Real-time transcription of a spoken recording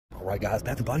Alright guys,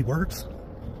 Bath Bodyworks.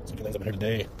 So things up in here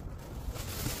today.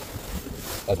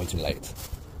 That's way too late.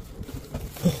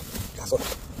 Guys, look.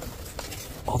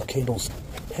 All the candles.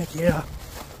 Heck yeah.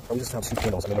 Oh, we just found 2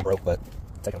 candles. I mean, they're broke, but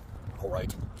take them.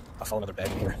 Alright. I saw another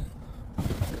bag in here.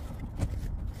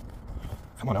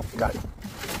 Come on out. Got it.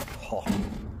 Oh, I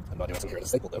have no idea what's in here. It's a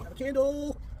staple, though. I have a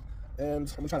candle. And I'm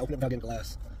going to try to open it without getting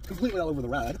glass. Completely all over the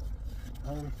ride.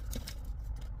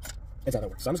 It's not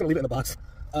over. So I'm just going to leave it in the box.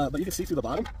 But you can see through the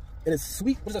bottom. It is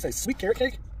sweet. What does that say? Sweet carrot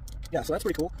cake? Yeah, so that's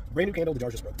pretty cool. Brand new candle. The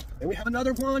jar just broke. And we have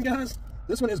another one, guys.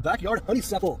 This one is backyard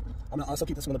honeysuckle. I'm going to also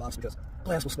keep this one in the box because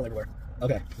glass will spill everywhere.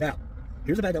 Okay, now,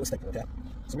 here's a bag that was sticking, okay?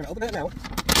 So we're going to open that now.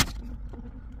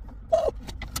 Oh!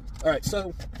 Alright,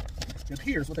 so it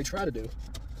appears what they try to do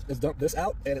is dump this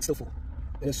out, and it's still full.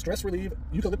 It is stress relieve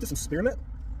eucalyptus and spearmint.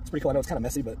 It's pretty cool. I know it's kind of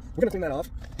messy, but we're going to clean that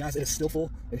off. Guys, it is still full,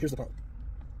 and here's the pump.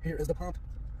 Here is the pump.